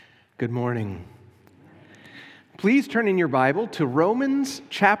Good morning. Please turn in your Bible to Romans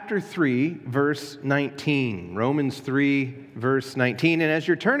chapter 3, verse 19. Romans 3, verse 19. And as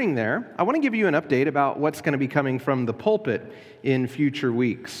you're turning there, I want to give you an update about what's going to be coming from the pulpit in future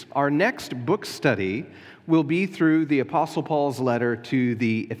weeks. Our next book study will be through the Apostle Paul's letter to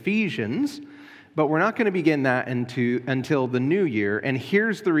the Ephesians, but we're not going to begin that until the new year, and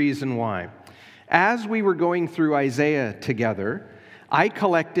here's the reason why. As we were going through Isaiah together, I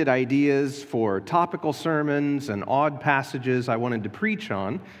collected ideas for topical sermons and odd passages I wanted to preach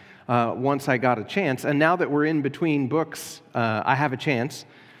on once I got a chance. And now that we're in between books, I have a chance.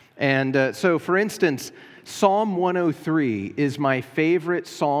 And so, for instance, Psalm 103 is my favorite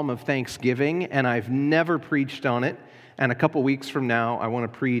psalm of thanksgiving, and I've never preached on it. And a couple weeks from now, I want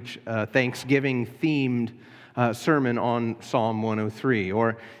to preach a Thanksgiving-themed sermon on Psalm 103.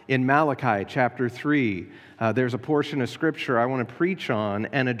 Or in Malachi chapter 3, there's a portion of Scripture I want to preach on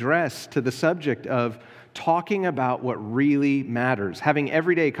and address to the subject of talking about what really matters, having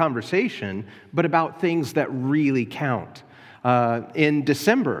everyday conversation, but about things that really count. In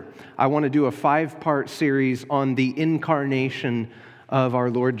December, I want to do a 5-part series on the incarnation of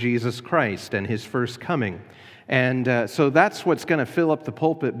our Lord Jesus Christ and His first coming. And so that's what's going to fill up the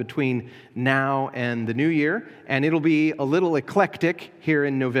pulpit between now and the new year. And it'll be a little eclectic here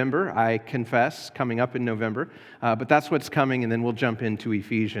in November, I confess, coming up in November. But that's what's coming, and then we'll jump into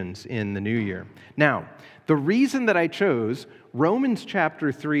Ephesians in the new year. Now, the reason that I chose Romans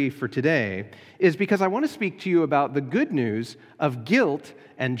chapter 3 for today is because I want to speak to you about the good news of guilt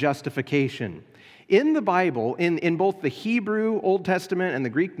and justification. In the Bible, in both the Hebrew Old Testament and the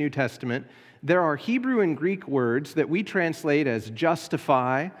Greek New Testament, there are Hebrew and Greek words that we translate as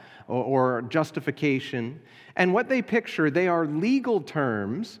justify or justification. And what they picture, they are legal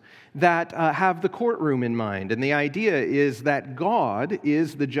terms that have the courtroom in mind. And the idea is that God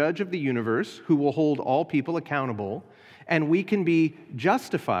is the judge of the universe who will hold all people accountable. And we can be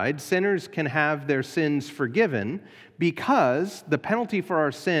justified, sinners can have their sins forgiven because the penalty for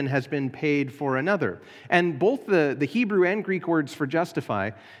our sin has been paid for another. And both the Hebrew and Greek words for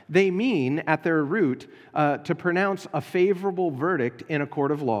justify, they mean at their root to pronounce a favorable verdict in a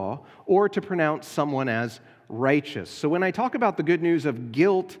court of law or to pronounce someone as righteous. So when I talk about the good news of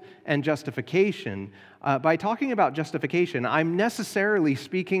guilt and justification, by talking about justification, I'm necessarily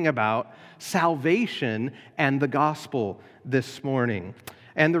speaking about salvation and the gospel this morning.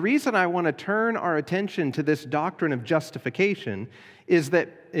 And the reason I want to turn our attention to this doctrine of justification is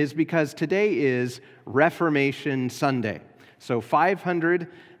because today is Reformation Sunday. So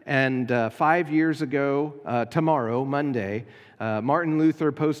 505 years ago, tomorrow, Monday, Martin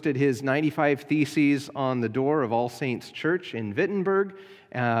Luther posted his 95 Theses on the door of All Saints Church in Wittenberg,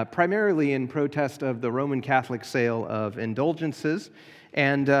 primarily in protest of the Roman Catholic sale of indulgences.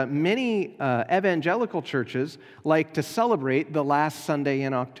 And many evangelical churches like to celebrate the last Sunday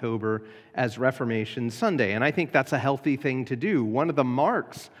in October as Reformation Sunday. And I think that's a healthy thing to do. One of the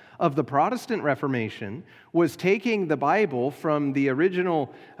marks of the Protestant Reformation was taking the Bible from the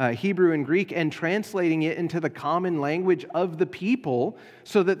original Hebrew and Greek and translating it into the common language of the people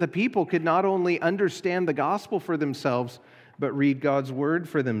so that the people could not only understand the gospel for themselves, but read God's word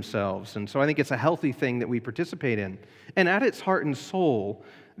for themselves. And so I think it's a healthy thing that we participate in. And at its heart and soul,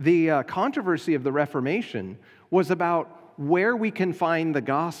 the controversy of the Reformation was about where we can find the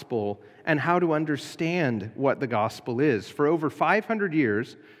gospel and how to understand what the gospel is. For over 500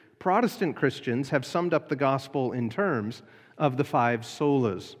 years, Protestant Christians have summed up the gospel in terms of the 5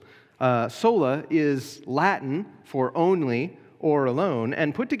 solas. Sola is Latin for only or alone,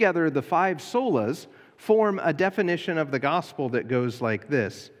 and put together the 5 solas form a definition of the gospel that goes like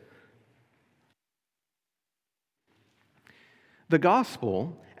this. The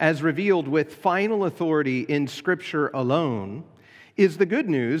gospel, as revealed with final authority in Scripture alone, is the good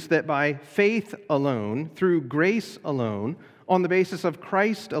news that by faith alone, through grace alone, on the basis of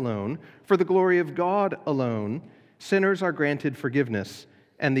Christ alone, for the glory of God alone, sinners are granted forgiveness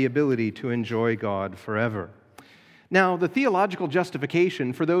and the ability to enjoy God forever. Now, the theological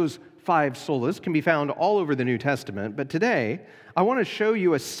justification for those 5 solas can be found all over the New Testament, but today I want to show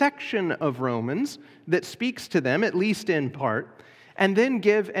you a section of Romans that speaks to them, at least in part, and then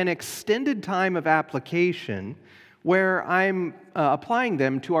give an extended time of application where I'm applying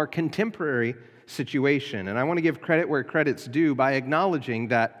them to our contemporary situation. And I want to give credit where credit's due by acknowledging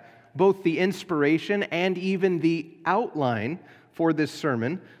that both the inspiration and even the outline for this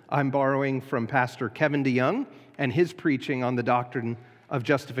sermon I'm borrowing from Pastor Kevin DeYoung and his preaching on the doctrine of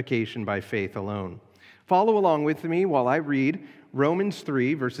justification by faith alone. Follow along with me while I read Romans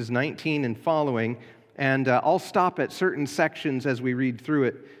 3, verses 19 and following, and I'll stop at certain sections as we read through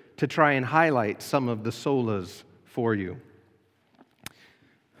it to try and highlight some of the solas for you.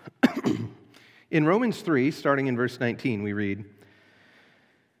 In Romans 3, starting in verse 19, we read,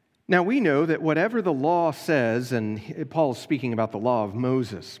 "Now we know that whatever the law says," and Paul's speaking about the law of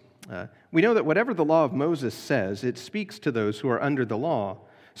Moses, "we know that whatever the law of Moses says, it speaks to those who are under the law,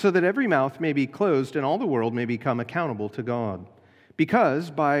 so that every mouth may be closed and all the world may become accountable to God. Because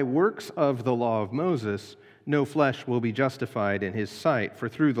by works of the law of Moses, no flesh will be justified in his sight, for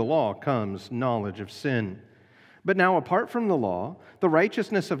through the law comes knowledge of sin. But now, apart from the law, the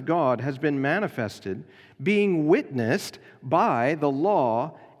righteousness of God has been manifested, being witnessed by the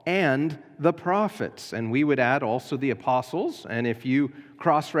law and the prophets." And we would add also the apostles. And if you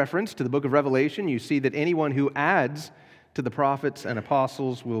cross-reference to the book of Revelation, you see that anyone who adds to the prophets and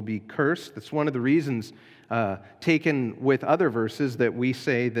apostles will be cursed. That's one of the reasons taken with other verses that we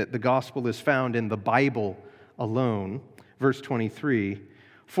say that the gospel is found in the Bible alone. Verse 23.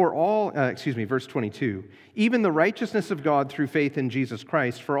 Verse 22, "Even the righteousness of God through faith in Jesus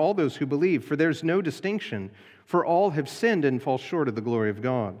Christ for all those who believe, for there's no distinction, for all have sinned and fall short of the glory of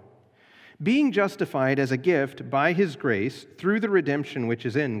God. Being justified as a gift by His grace through the redemption which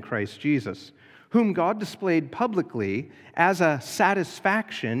is in Christ Jesus, whom God displayed publicly as a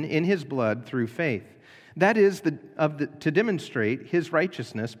satisfaction in His blood through faith. That is, to demonstrate His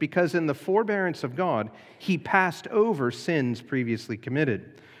righteousness, because in the forbearance of God, He passed over sins previously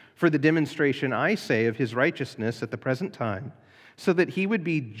committed. For the demonstration, I say, of His righteousness at the present time, so that He would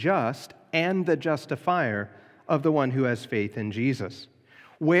be just and the justifier of the one who has faith in Jesus.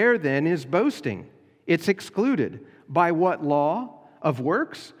 Where then is boasting? It's excluded. By what law? Of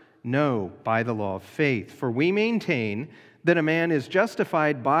works? No, by the law of faith. For we maintain that a man is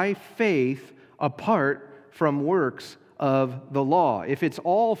justified by faith apart from works of the law." If it's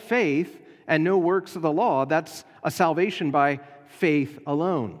all faith and no works of the law, that's a salvation by faith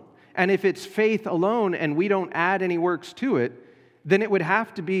alone. And if it's faith alone and we don't add any works to it, then it would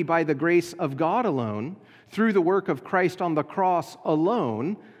have to be by the grace of God alone, through the work of Christ on the cross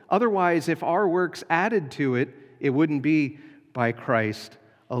alone. Otherwise, if our works added to it, it wouldn't be by Christ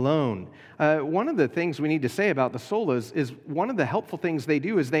alone. One of the things we need to say about the solas is one of the helpful things they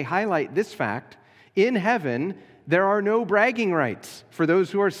do is they highlight this fact: in heaven, there are no bragging rights for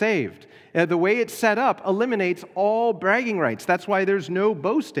those who are saved. The way it's set up eliminates all bragging rights. That's why there's no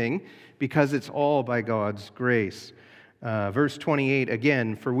boasting, because it's all by God's grace. Verse 28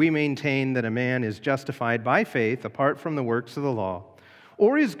 again, "For we maintain that a man is justified by faith apart from the works of the law.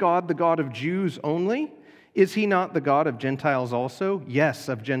 Or is God the God of Jews only? Is He not the God of Gentiles also? Yes,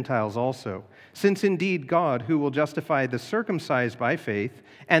 of Gentiles also. Since indeed God, who will justify the circumcised by faith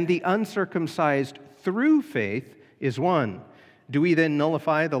and the uncircumcised through faith, is one. Do we then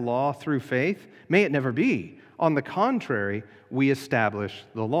nullify the law through faith? May it never be. On the contrary, we establish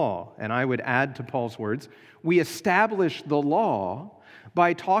the law." And I would add to Paul's words, we establish the law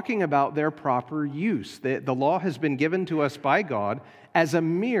by talking about their proper use. The law has been given to us by God as a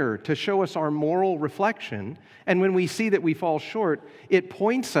mirror to show us our moral reflection. And when we see that we fall short, it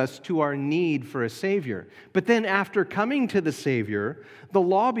points us to our need for a Savior. But then after coming to the Savior, the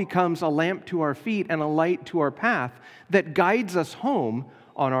law becomes a lamp to our feet and a light to our path that guides us home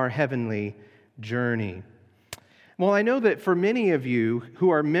on our heavenly journey. Well, I know that for many of you who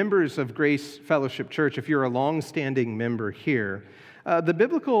are members of Grace Fellowship Church, if you're a long-standing member here, the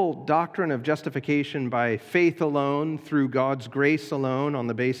biblical doctrine of justification by faith alone, through God's grace alone, on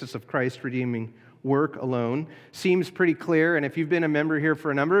the basis of Christ's redeeming work alone, seems pretty clear. And if you've been a member here for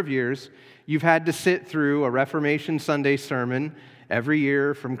a number of years, you've had to sit through a Reformation Sunday sermon every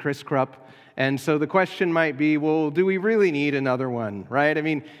year from Chris Krupp. And so the question might be, well, do we really need another one, right? I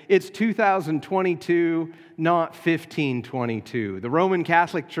mean, it's 2022, not 1522. The Roman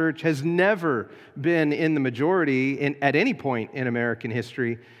Catholic Church has never been in the majority at any point in American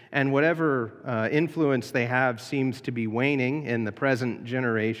history, and whatever influence they have seems to be waning in the present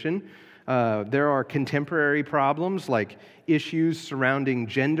generation. There are contemporary problems like issues surrounding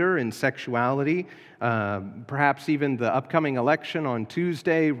gender and sexuality, perhaps even the upcoming election on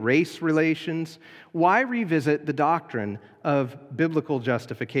Tuesday, race relations. Why revisit the doctrine of biblical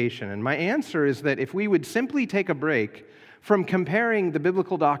justification? And my answer is that if we would simply take a break from comparing the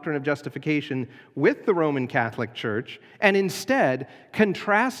biblical doctrine of justification with the Roman Catholic Church and instead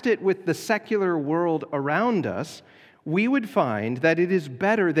contrast it with the secular world around us, we would find that it is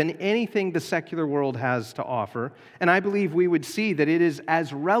better than anything the secular world has to offer, and I believe we would see that it is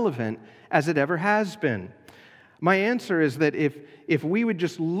as relevant as it ever has been. My answer is that if we would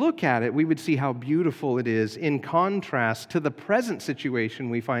just look at it, we would see how beautiful it is in contrast to the present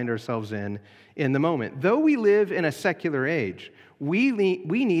situation we find ourselves in the moment. Though we live in a secular age, we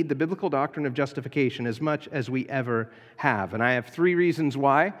need the biblical doctrine of justification as much as we ever have. And I have 3 reasons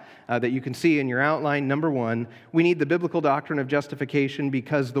why that you can see in your outline. Number 1, we need the biblical doctrine of justification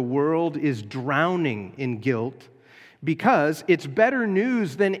because the world is drowning in guilt, because it's better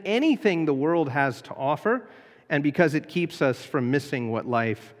news than anything the world has to offer, and because it keeps us from missing what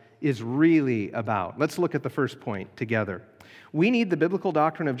life is really about. Let's look at the first point together. We need the biblical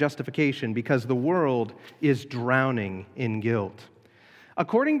doctrine of justification because the world is drowning in guilt.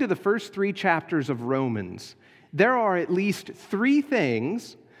 According to the first 3 chapters of Romans, there are at least 3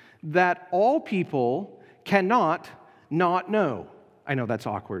 things that all people cannot not know. I know that's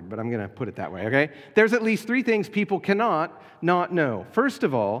awkward, but I'm going to put it that way, okay? There's at least 3 things people cannot not know. First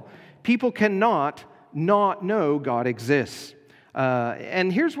of all, people cannot not know God exists.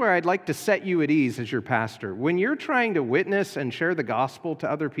 And here's where I'd like to set you at ease as your pastor. When you're trying to witness and share the gospel to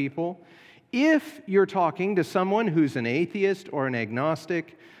other people, if you're talking to someone who's an atheist or an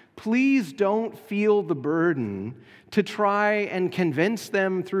agnostic, please don't feel the burden to try and convince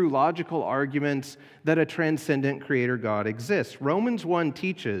them through logical arguments that a transcendent creator God exists. Romans 1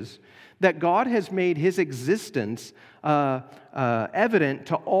 teaches that God has made his existence evident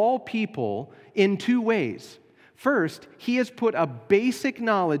to all people in 2 ways. First, he has put a basic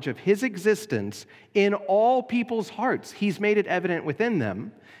knowledge of his existence in all people's hearts. He's made it evident within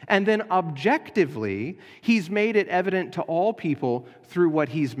them. And then objectively, he's made it evident to all people through what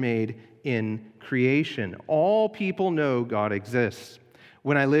he's made in creation. All people know God exists.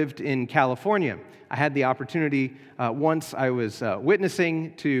 When I lived in California, I had the opportunity, once I was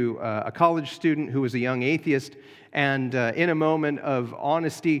witnessing to a college student who was a young atheist, and in a moment of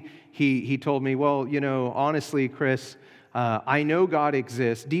honesty, he told me, well, honestly, Chris, I know God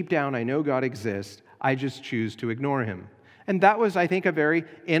exists. Deep down, I know God exists. I just choose to ignore him. And that was, I think, a very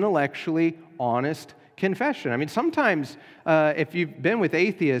intellectually honest confession. I mean, sometimes, if you've been with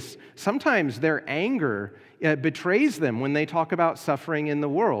atheists, sometimes their anger betrays them when they talk about suffering in the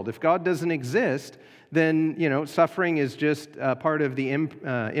world. If God doesn't exist, then, suffering is just part of the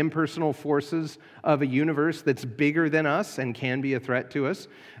impersonal forces of a universe that's bigger than us and can be a threat to us.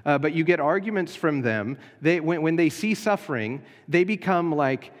 But you get arguments from them. When they see suffering, they become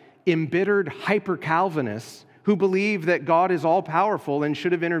like embittered hyper-Calvinists who believe that God is all-powerful and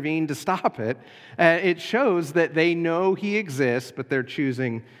should have intervened to stop it. It shows that they know he exists, but they're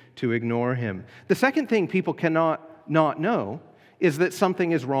choosing to ignore him. The second thing people cannot not know is that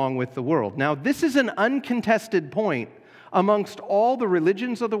something is wrong with the world. Now, this is an uncontested point amongst all the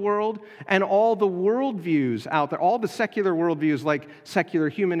religions of the world and all the worldviews out there, all the secular worldviews like secular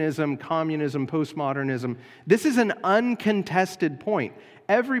humanism, communism, postmodernism. This is an uncontested point.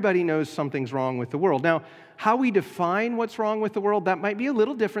 Everybody knows something's wrong with the world. Now, how we define what's wrong with the world, that might be a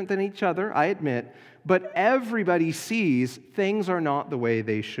little different than each other, I admit, but everybody sees things are not the way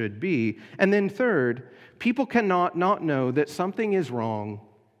they should be. And then third, people cannot not know that something is wrong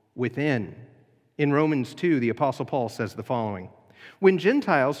within. In Romans 2, the Apostle Paul says the following: when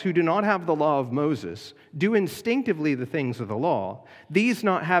Gentiles who do not have the law of Moses do instinctively the things of the law, these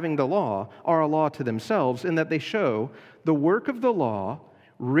not having the law are a law to themselves, in that they show the work of the law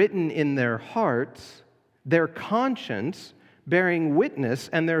written in their hearts, their conscience bearing witness,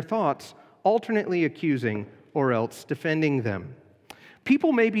 and their thoughts alternately accusing or else defending them.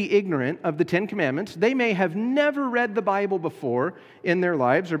 People may be ignorant of the 10 Commandments. They may have never read the Bible before in their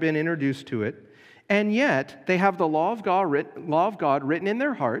lives or been introduced to it. And yet, they have the law of God written in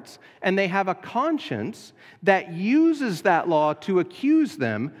their hearts, and they have a conscience that uses that law to accuse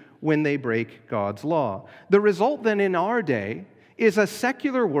them when they break God's law. The result then in our day is a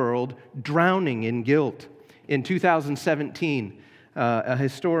secular world drowning in guilt. In 2017, a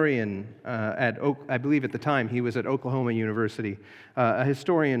historian I believe at the time he was at Oklahoma University, a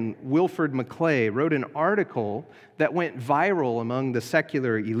historian, Wilford McClay, wrote an article that went viral among the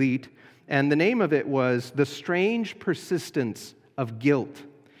secular elite, and the name of it was "The Strange Persistence of Guilt."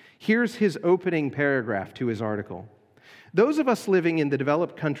 Here's his opening paragraph to his article. Those of us living in the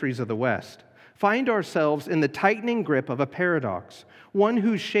developed countries of the West find ourselves in the tightening grip of a paradox, one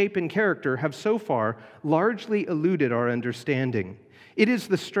whose shape and character have so far largely eluded our understanding. It is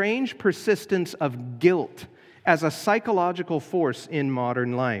the strange persistence of guilt as a psychological force in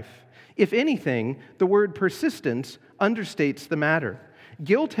modern life. If anything, the word persistence understates the matter.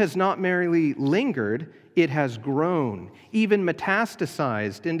 Guilt has not merely lingered, it has grown, even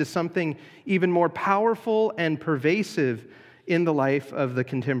metastasized into something even more powerful and pervasive in the life of the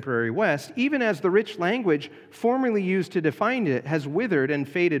contemporary West, even as the rich language formerly used to define it has withered and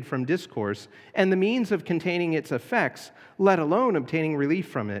faded from discourse, and the means of containing its effects, let alone obtaining relief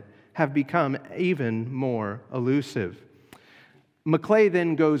from it, have become even more elusive. Maclay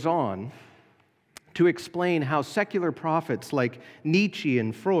then goes on to explain how secular prophets like Nietzsche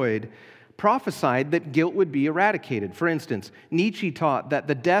and Freud prophesied that guilt would be eradicated. For instance, Nietzsche taught that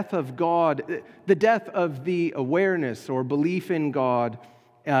the death of God, the death of the awareness or belief in God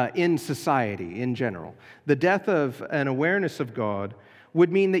in society in general, the death of an awareness of God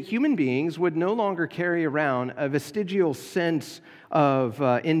would mean that human beings would no longer carry around a vestigial sense of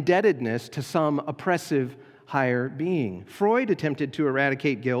indebtedness to some oppressive higher being. Freud attempted to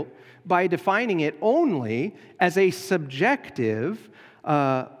eradicate guilt by defining it only as a subjective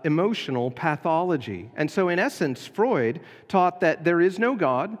emotional pathology. And so in essence, Freud taught that there is no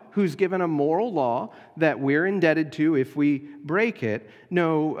God who's given a moral law that we're indebted to if we break it.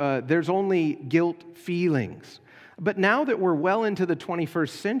 No, there's only guilt feelings. But now that we're well into the 21st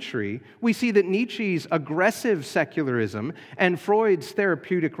century, we see that Nietzsche's aggressive secularism and Freud's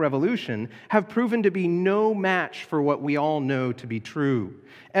therapeutic revolution have proven to be no match for what we all know to be true.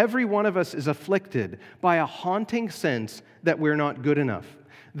 Every one of us is afflicted by a haunting sense that we're not good enough.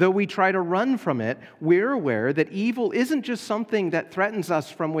 Though we try to run from it, we're aware that evil isn't just something that threatens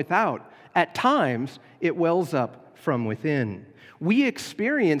us from without. At times, it wells up from within. We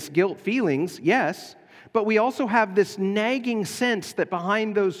experience guilt feelings, yes, but we also have this nagging sense that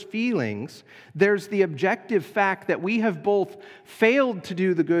behind those feelings, there's the objective fact that we have both failed to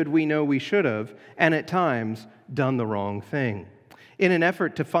do the good we know we should have, and at times done the wrong thing. In an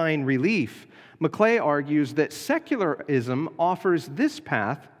effort to find relief, Maclay argues that secularism offers this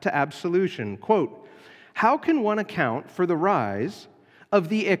path to absolution. Quote, "How can one account for the rise of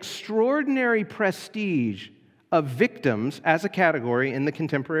the extraordinary prestige of victims as a category in the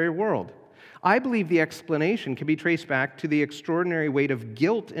contemporary world? I believe the explanation can be traced back to the extraordinary weight of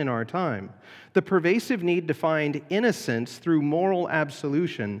guilt in our time, the pervasive need to find innocence through moral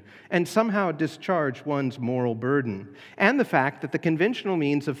absolution and somehow discharge one's moral burden, and the fact that the conventional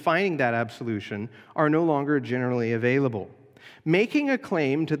means of finding that absolution are no longer generally available. Making a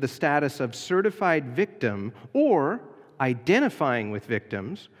claim to the status of certified victim or identifying with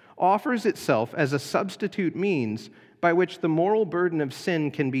victims offers itself as a substitute means by which the moral burden of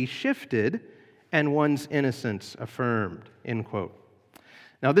sin can be shifted and one's innocence affirmed," end quote.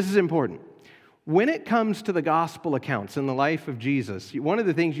 Now, this is important. When it comes to the gospel accounts in the life of Jesus, one of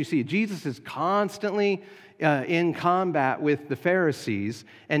the things you see, Jesus is constantly in combat with the Pharisees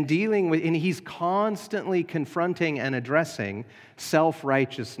and he's constantly confronting and addressing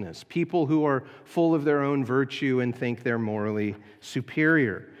self-righteousness, people who are full of their own virtue and think they're morally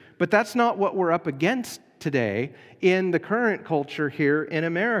superior. But that's not what we're up against today in the current culture here in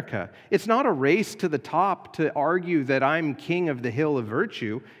America. It's not a race to the top to argue that I'm king of the hill of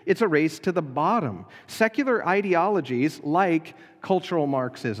virtue. It's a race to the bottom. Secular ideologies like cultural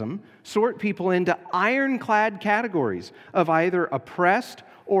Marxism sort people into ironclad categories of either oppressed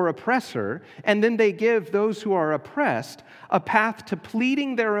or oppressor, and then they give those who are oppressed a path to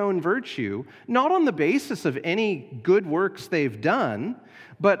pleading their own virtue, not on the basis of any good works they've done,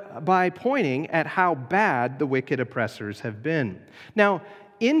 but by pointing at how bad the wicked oppressors have been. Now,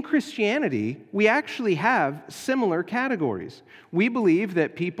 in Christianity, we actually have similar categories. We believe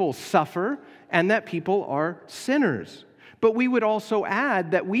that people suffer and that people are sinners. But we would also add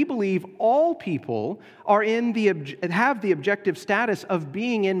that we believe all people are have the objective status of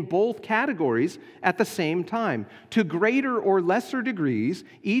being in both categories at the same time. To greater or lesser degrees,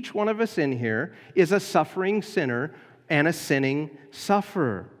 each one of us in here is a suffering sinner and a sinning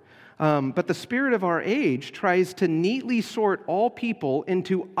sufferer. But the spirit of our age tries to neatly sort all people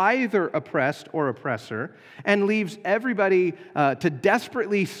into either oppressed or oppressor and leaves everybody to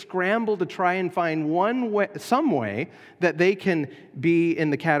desperately scramble to try and find some way that they can be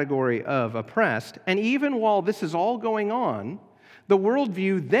in the category of oppressed. And even while this is all going on, the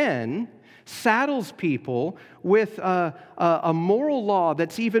worldview then saddles people with a moral law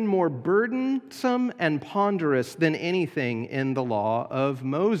that's even more burdensome and ponderous than anything in the law of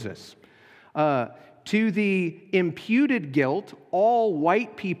Moses. To the imputed guilt all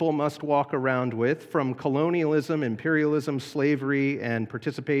white people must walk around with from colonialism, imperialism, slavery, and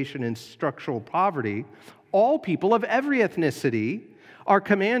participation in structural poverty, all people of every ethnicity are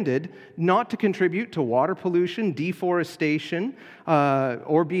commanded not to contribute to water pollution, deforestation,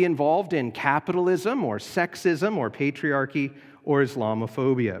 or be involved in capitalism or sexism or patriarchy or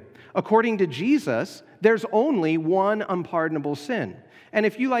Islamophobia. According to Jesus, there's only one unpardonable sin. And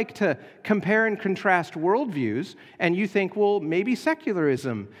if you like to compare and contrast worldviews, and you think, well, maybe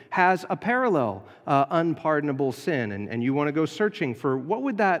secularism has a parallel unpardonable sin, and you want to go searching for what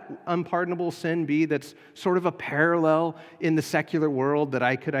would that unpardonable sin be that's sort of a parallel in the secular world that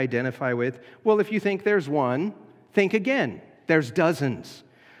I could identify with? Well, if you think there's one, think again. There's dozens.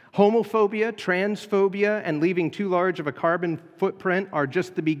 Homophobia, transphobia, and leaving too large of a carbon footprint are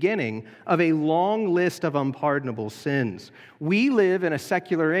just the beginning of a long list of unpardonable sins. We live in a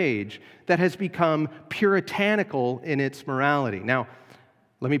secular age that has become puritanical in its morality. Now,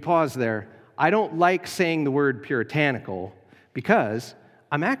 let me pause there. I don't like saying the word puritanical because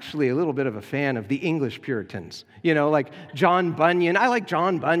I'm actually a little bit of a fan of the English Puritans. You know, like John Bunyan. I like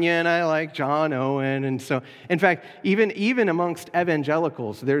John Bunyan. I like John Owen. And so, in fact, even amongst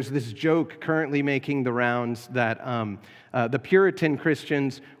evangelicals, there's this joke currently making the rounds that the Puritan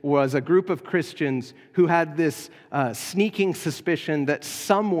Christians was a group of Christians who had this sneaking suspicion that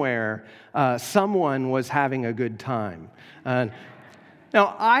somewhere someone was having a good time.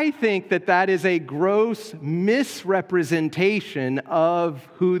 Now, I think that is a gross misrepresentation of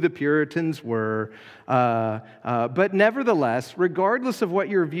who the Puritans were. But nevertheless, regardless of what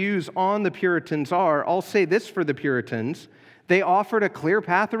your views on the Puritans are, I'll say this for the Puritans. They offered a clear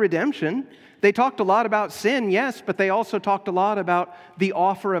path of redemption. They talked a lot about sin, yes, but they also talked a lot about the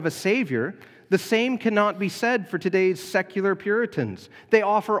offer of a Savior. The same cannot be said for today's secular Puritans. They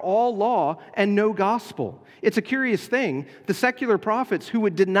offer all law and no gospel. It's a curious thing. The secular prophets who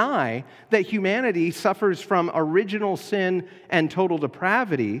would deny that humanity suffers from original sin and total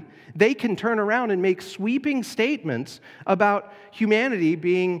depravity, they can turn around and make sweeping statements about humanity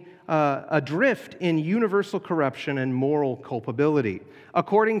being adrift in universal corruption and moral culpability.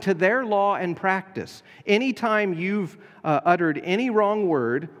 According to their law and practice, anytime you've uttered any wrong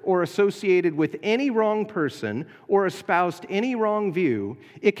word or associated with any wrong person or espoused any wrong view,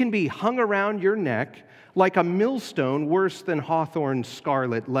 it can be hung around your neck like a millstone worse than Hawthorne's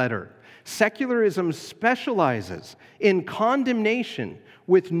scarlet letter. Secularism specializes in condemnation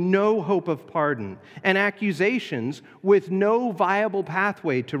with no hope of pardon and accusations with no viable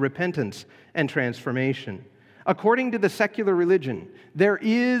pathway to repentance and transformation. According to the secular religion, there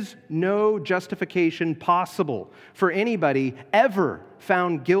is no justification possible for anybody ever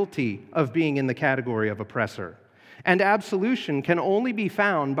found guilty of being in the category of oppressor. And absolution can only be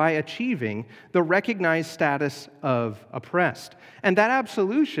found by achieving the recognized status of oppressed. And that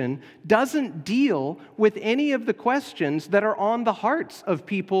absolution doesn't deal with any of the questions that are on the hearts of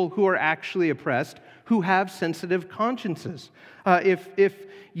people who are actually oppressed, who have sensitive consciences. If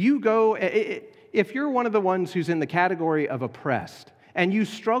you're one of the ones who's in the category of oppressed, and you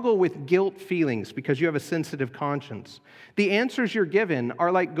struggle with guilt feelings because you have a sensitive conscience, the answers you're given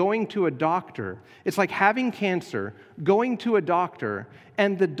are like going to a doctor. It's like having cancer, going to a doctor,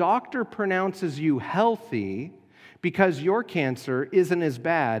 and the doctor pronounces you healthy because your cancer isn't as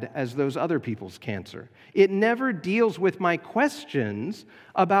bad as those other people's cancer. It never deals with my questions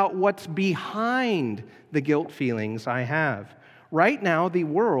about what's behind the guilt feelings I have. Right now, the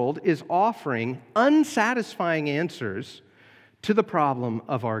world is offering unsatisfying answers to the problem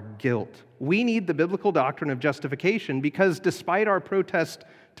of our guilt. We need the biblical doctrine of justification because despite our protest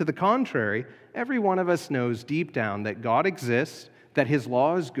to the contrary, every one of us knows deep down that God exists, that His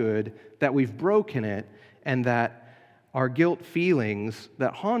law is good, that we've broken it, and that our guilt feelings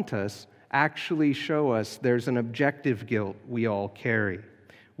that haunt us actually show us there's an objective guilt we all carry.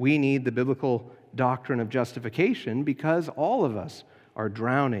 We need the biblical doctrine of justification because all of us are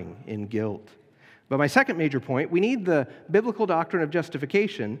drowning in guilt. But my second major point, we need the biblical doctrine of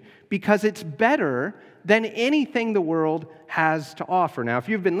justification because it's better than anything the world has to offer. Now, if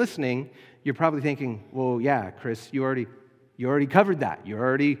you've been listening, you're probably thinking, well, yeah, Chris, you already covered that. You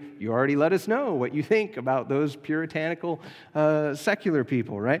already let us know what you think about those puritanical secular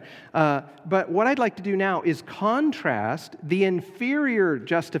people, right? But what I'd like to do now is contrast the inferior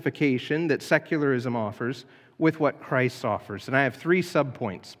justification that secularism offers with what Christ offers. And I have 3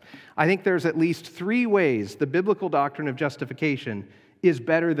 subpoints. I think there's at least 3 ways the biblical doctrine of justification is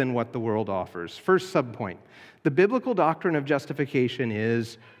better than what the world offers. First subpoint, the biblical doctrine of justification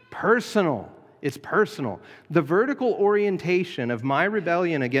is personal. It's personal. The vertical orientation of my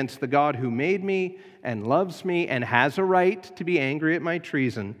rebellion against the God who made me and loves me and has a right to be angry at my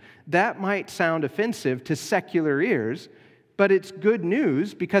treason, that might sound offensive to secular ears, but it's good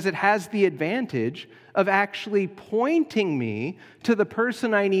news because it has the advantage of actually pointing me to the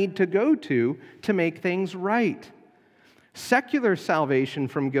person I need to go to make things right. Secular salvation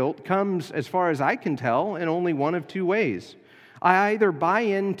from guilt comes, as far as I can tell, in only one of 2 ways. I either buy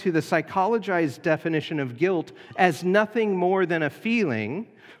into the psychologized definition of guilt as nothing more than a feeling,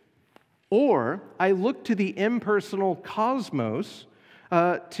 or I look to the impersonal cosmos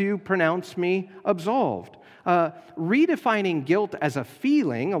to pronounce me absolved. Redefining guilt as a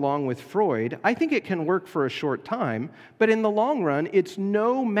feeling, along with Freud, I think it can work for a short time, but in the long run, it's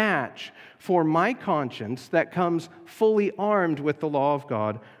no match for my conscience that comes fully armed with the law of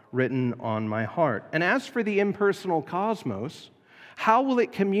God written on my heart. And as for the impersonal cosmos, how will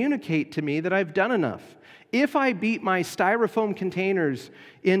it communicate to me that I've done enough? If I beat my styrofoam containers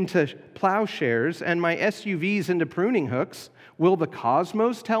into plowshares and my SUVs into pruning hooks, will the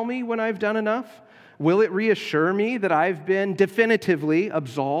cosmos tell me when I've done enough? Will it reassure me that I've been definitively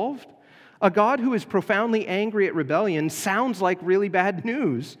absolved? A God who is profoundly angry at rebellion sounds like really bad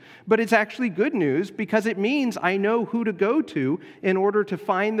news, but it's actually good news because it means I know who to go to in order to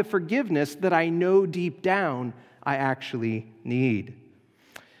find the forgiveness that I know deep down I actually need.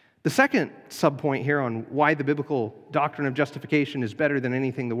 The second subpoint here on why the biblical doctrine of justification is better than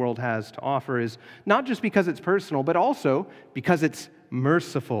anything the world has to offer is not just because it's personal, but also because it's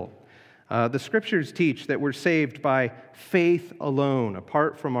merciful. The Scriptures teach that we're saved by faith alone,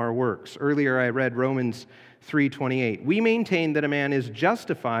 apart from our works. Earlier I read Romans 3:28. We maintain that a man is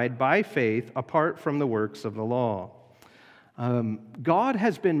justified by faith apart from the works of the law. God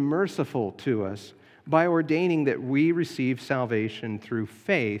has been merciful to us by ordaining that we receive salvation through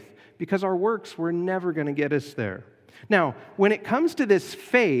faith because our works were never going to get us there. Now, when it comes to this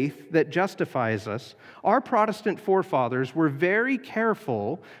faith that justifies us, our Protestant forefathers were very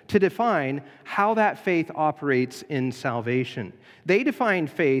careful to define how that faith operates in salvation. They defined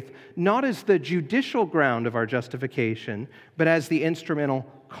faith not as the judicial ground of our justification, but as the instrumental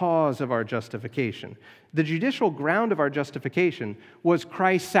cause of our justification. The judicial ground of our justification was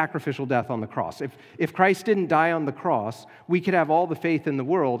Christ's sacrificial death on the cross. If Christ didn't die on the cross, we could have all the faith in the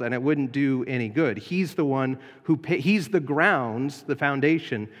world and it wouldn't do any good. He's the one he's the grounds, the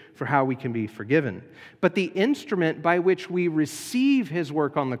foundation for how we can be forgiven. But the instrument by which we receive his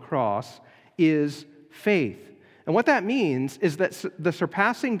work on the cross is faith. And what that means is that the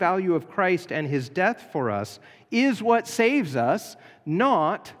surpassing value of Christ and his death for us is what saves us,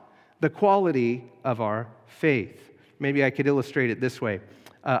 not the quality of our faith. Maybe I could illustrate it this way.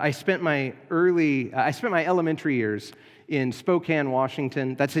 I spent my elementary years in Spokane,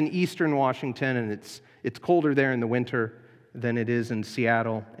 Washington. That's in eastern Washington, and it's colder there in the winter than it is in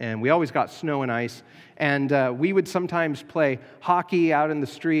Seattle. And we always got snow and ice. And we would sometimes play hockey out in the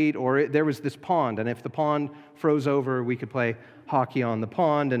street, or there was this pond. And if the pond froze over, we could play hockey on the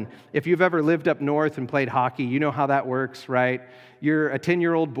pond. And if you've ever lived up north and played hockey, you know how that works, right? You're a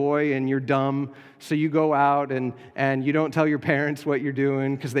 10-year-old boy and you're dumb, so you go out and you don't tell your parents what you're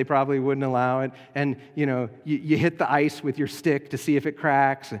doing because they probably wouldn't allow it. And, you hit the ice with your stick to see if it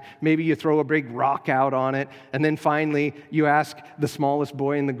cracks. Maybe you throw a big rock out on it. And then finally, you ask the smallest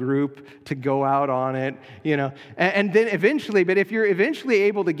boy in the group to go out on it, And then eventually, but if you're eventually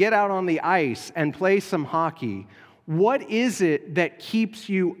able to get out on the ice and play some hockey, what is it that keeps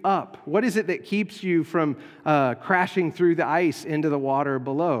you up? What is it that keeps you from crashing through the ice into the water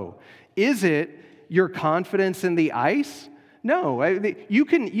below? Is it your confidence in the ice? No. You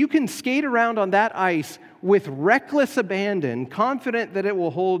can skate around on that ice with reckless abandon, confident that it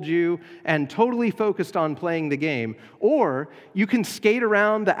will hold you and totally focused on playing the game. Or you can skate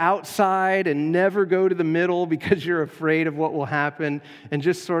around the outside and never go to the middle because you're afraid of what will happen and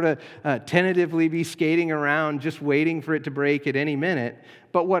just sort of tentatively be skating around, just waiting for it to break at any minute.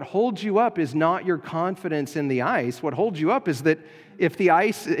 But what holds you up is not your confidence in the ice. What holds you up is that if the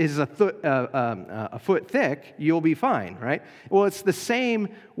ice is a foot thick, you'll be fine, right? Well, it's the same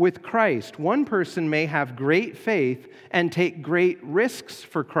with Christ. One person may have great faith and take great risks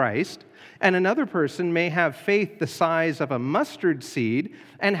for Christ, and another person may have faith the size of a mustard seed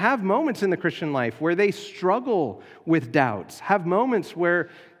and have moments in the Christian life where they struggle with doubts, have moments where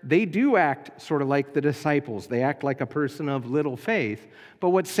they do act sort of like the disciples. They act like a person of little faith.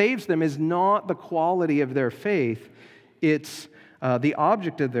 But what saves them is not the quality of their faith. It's the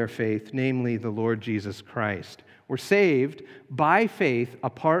object of their faith, namely the Lord Jesus Christ. We're saved by faith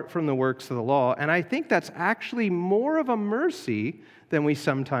apart from the works of the law. And I think that's actually more of a mercy than we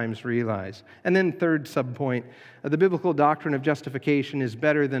sometimes realize. And then third subpoint, the biblical doctrine of justification is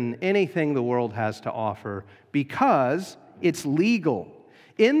better than anything the world has to offer because it's legal.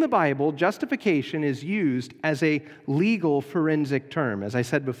 In the Bible, justification is used as a legal forensic term. As I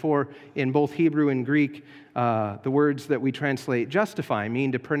said before, in both Hebrew and Greek, the words that we translate justify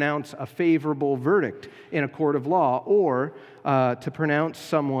mean to pronounce a favorable verdict in a court of law or to pronounce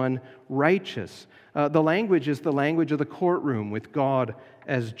someone righteous. The language is the language of the courtroom with God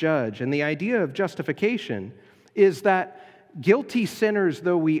as judge. And the idea of justification is that guilty sinners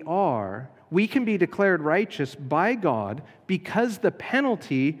though we are, we can be declared righteous by God because the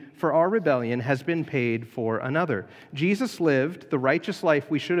penalty for our rebellion has been paid for another. Jesus lived the righteous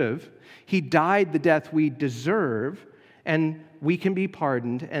life we should have. He died the death we deserve, and we can be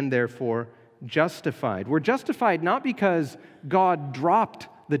pardoned and therefore justified. We're justified not because God dropped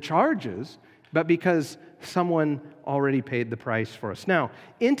the charges, but because someone already paid the price for us. Now,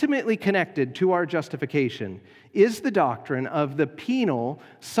 intimately connected to our justification is the doctrine of the penal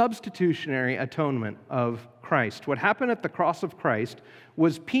substitutionary atonement of Christ. What happened at the cross of Christ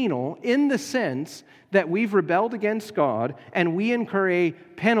was penal in the sense that we've rebelled against God and we incur a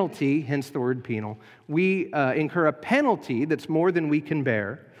penalty, hence the word penal. We incur a penalty that's more than we can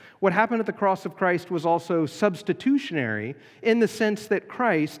bear. What happened at the cross of Christ was also substitutionary in the sense that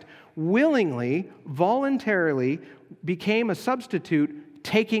Christ willingly, voluntarily became a substitute,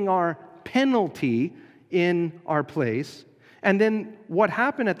 taking our penalty in our place. And then what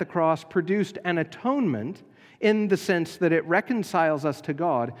happened at the cross produced an atonement in the sense that it reconciles us to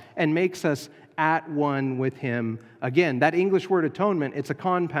God and makes us at one with Him again. That English word atonement, it's a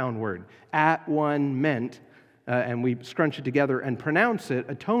compound word. At one meant, and we scrunch it together and pronounce it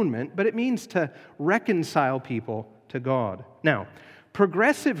atonement, but it means to reconcile people to God. Now,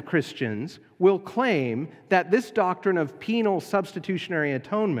 progressive Christians will claim that this doctrine of penal substitutionary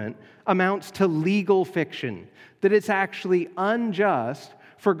atonement amounts to legal fiction, that it's actually unjust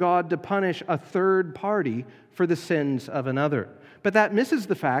for God to punish a third party for the sins of another. But that misses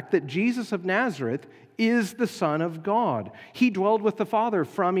the fact that Jesus of Nazareth is the Son of God. He dwelled with the Father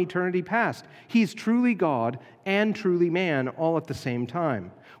from eternity past. He's truly God and truly man all at the same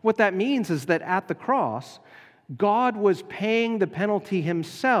time. What that means is that at the cross, God was paying the penalty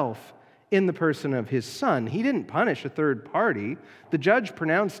Himself in the person of His Son. He didn't punish a third party. The judge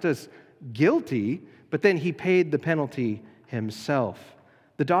pronounced us guilty, but then He paid the penalty Himself.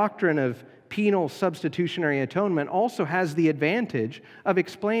 The doctrine of penal substitutionary atonement also has the advantage of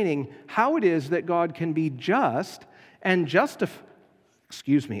explaining how it is that God can be just and justify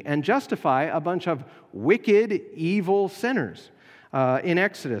a bunch of wicked, evil sinners. In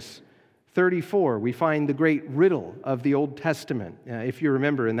Exodus 34, we find the great riddle of the Old Testament. If you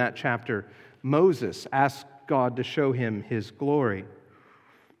remember in that chapter, Moses asked God to show him His glory.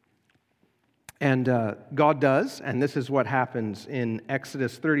 And God does, and this is what happens in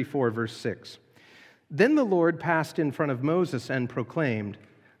Exodus 34, verse 6. Then the Lord passed in front of Moses and proclaimed,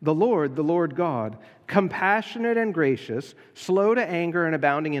 the Lord God, compassionate and gracious, slow to anger and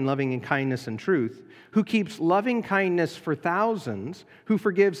abounding in loving and kindness and truth, who keeps loving kindness for thousands, who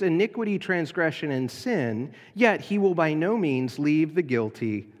forgives iniquity, transgression, and sin, yet He will by no means leave the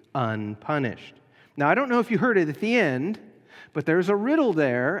guilty unpunished. Now, I don't know if you heard it at the end, but there's a riddle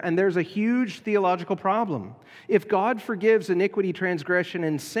there, and there's a huge theological problem. If God forgives iniquity, transgression,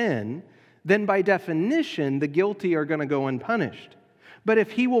 and sin, then by definition, the guilty are going to go unpunished. But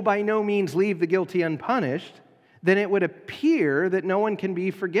if He will by no means leave the guilty unpunished, then it would appear that no one can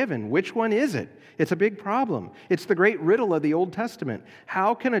be forgiven. Which one is it? It's a big problem. It's the great riddle of the Old Testament.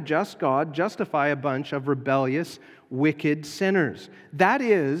 How can a just God justify a bunch of rebellious, wicked sinners? That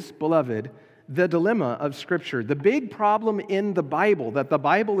is, beloved, the dilemma of Scripture. The big problem in the Bible that the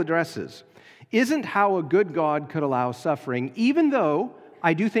Bible addresses isn't how a good God could allow suffering, even though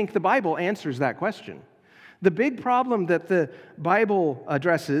I do think the Bible answers that question. The big problem that the Bible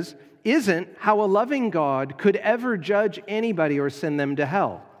addresses isn't how a loving God could ever judge anybody or send them to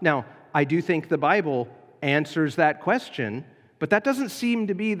hell. Now, I do think the Bible answers that question, but that doesn't seem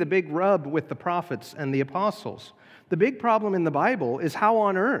to be the big rub with the prophets and the apostles. The big problem in the Bible is how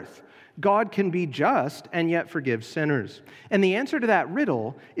on earth God can be just and yet forgive sinners. And the answer to that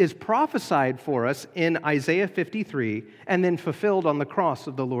riddle is prophesied for us in Isaiah 53 and then fulfilled on the cross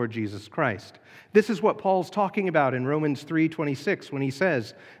of the Lord Jesus Christ. This is what Paul's talking about in Romans 3:26 when he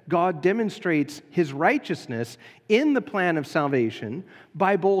says, God demonstrates His righteousness in the plan of salvation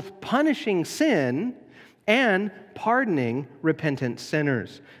by both punishing sin and pardoning repentant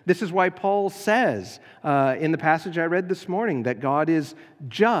sinners. This is why Paul says in the passage I read this morning that God is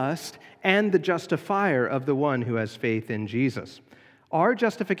just and the justifier of the one who has faith in Jesus. Our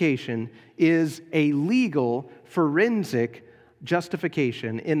justification is a legal, forensic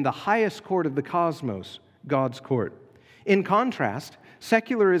justification in the highest court of the cosmos, God's court. In contrast,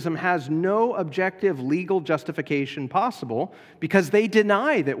 secularism has no objective legal justification possible because they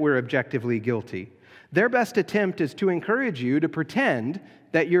deny that we're objectively guilty. Their best attempt is to encourage you to pretend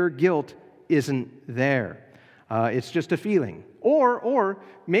that your guilt isn't there. It's just a feeling. Or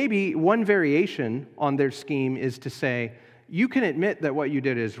maybe one variation on their scheme is to say, you can admit that what you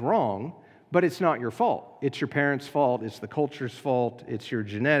did is wrong, but it's not your fault. It's your parents' fault, it's the culture's fault, it's your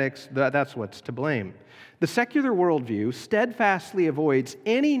genetics, that's what's to blame. The secular worldview steadfastly avoids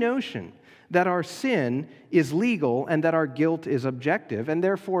any notion that our sin is legal and that our guilt is objective, and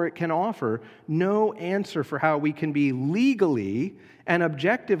therefore it can offer no answer for how we can be legally and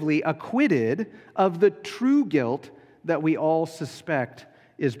objectively acquitted of the true guilt that we all suspect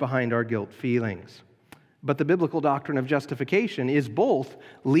is behind our guilt feelings. But the biblical doctrine of justification is both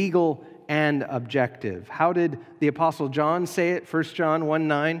legal and objective. How did the Apostle John say it? 1 John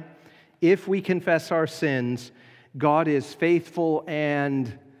 1:9, if we confess our sins, God is faithful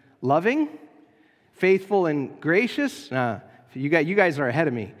and loving, faithful and gracious. You guys are ahead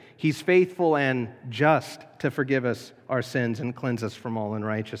of me. He's faithful and just to forgive us our sins and cleanse us from all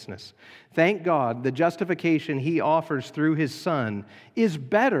unrighteousness. Thank God, the justification He offers through His Son is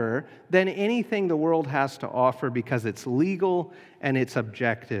better than anything the world has to offer because it's legal and it's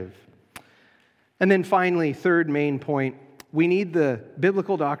objective. And then finally, third main point, we need the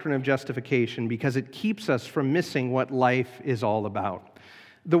biblical doctrine of justification because it keeps us from missing what life is all about.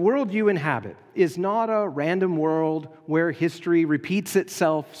 The world you inhabit is not a random world where history repeats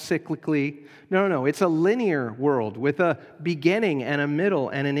itself cyclically. No, it's a linear world with a beginning and a middle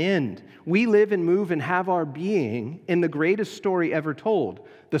and an end. We live and move and have our being in the greatest story ever told,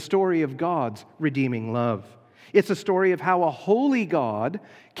 the story of God's redeeming love. It's a story of how a holy God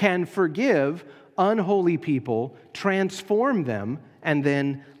can forgive unholy people, transform them, and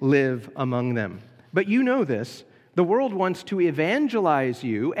then live among them. But you know this. The world wants to evangelize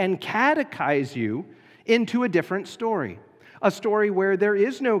you and catechize you into a different story. A story where there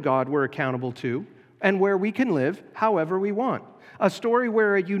is no God we're accountable to and where we can live however we want. A story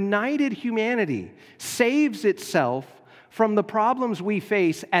where a united humanity saves itself from the problems we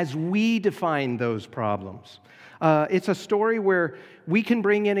face as we define those problems. It's a story where we can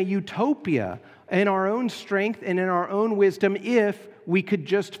bring in a utopia in our own strength and in our own wisdom if we could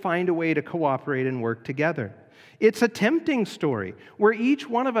just find a way to cooperate and work together. It's a tempting story where each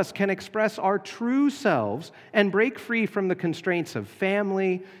one of us can express our true selves and break free from the constraints of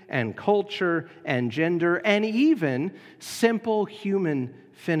family and culture and gender and even simple human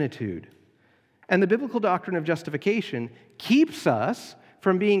finitude. And the biblical doctrine of justification keeps us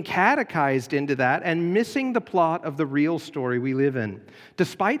from being catechized into that and missing the plot of the real story we live in.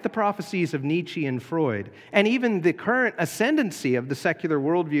 Despite the prophecies of Nietzsche and Freud, and even the current ascendancy of the secular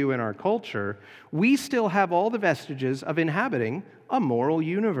worldview in our culture, we still have all the vestiges of inhabiting a moral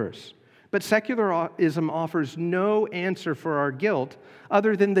universe. But secularism offers no answer for our guilt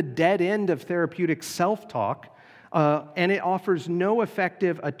other than the dead end of therapeutic self-talk, and it offers no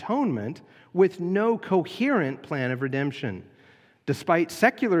effective atonement with no coherent plan of redemption. Despite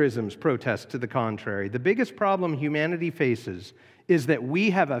secularism's protest to the contrary, the biggest problem humanity faces is that we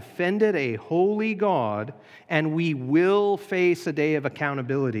have offended a holy God and we will face a day of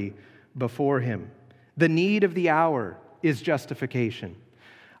accountability before Him. The need of the hour is justification.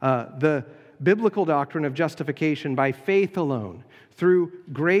 The biblical doctrine of justification by faith alone, through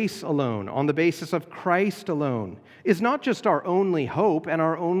grace alone, on the basis of Christ alone, is not just our only hope and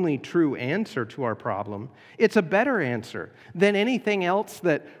our only true answer to our problem. It's a better answer than anything else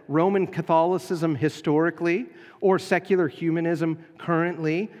that Roman Catholicism historically or secular humanism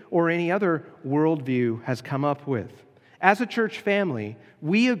currently or any other worldview has come up with. As a church family,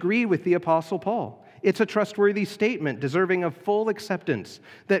 we agree with the Apostle Paul. It's a trustworthy statement deserving of full acceptance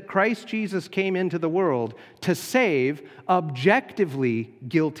that Christ Jesus came into the world to save objectively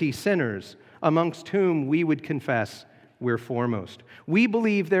guilty sinners, amongst whom we would confess we're foremost. We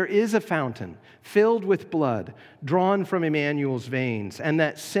believe there is a fountain filled with blood drawn from Emmanuel's veins, and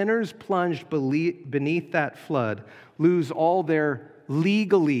that sinners plunged beneath that flood lose all their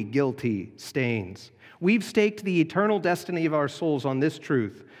legally guilty stains. We've staked the eternal destiny of our souls on this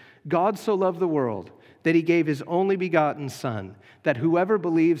truth. God so loved the world that He gave His only begotten Son, that whoever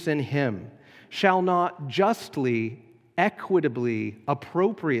believes in Him shall not justly, equitably,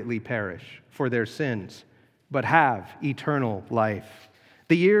 appropriately perish for their sins, but have eternal life.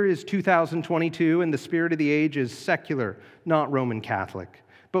 The year is 2022, and the spirit of the age is secular, not Roman Catholic.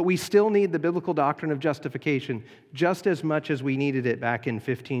 But we still need the biblical doctrine of justification just as much as we needed it back in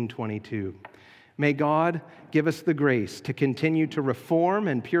 1522. May God give us the grace to continue to reform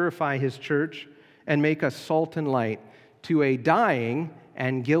and purify His church and make us salt and light to a dying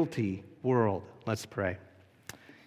and guilty world. Let's pray.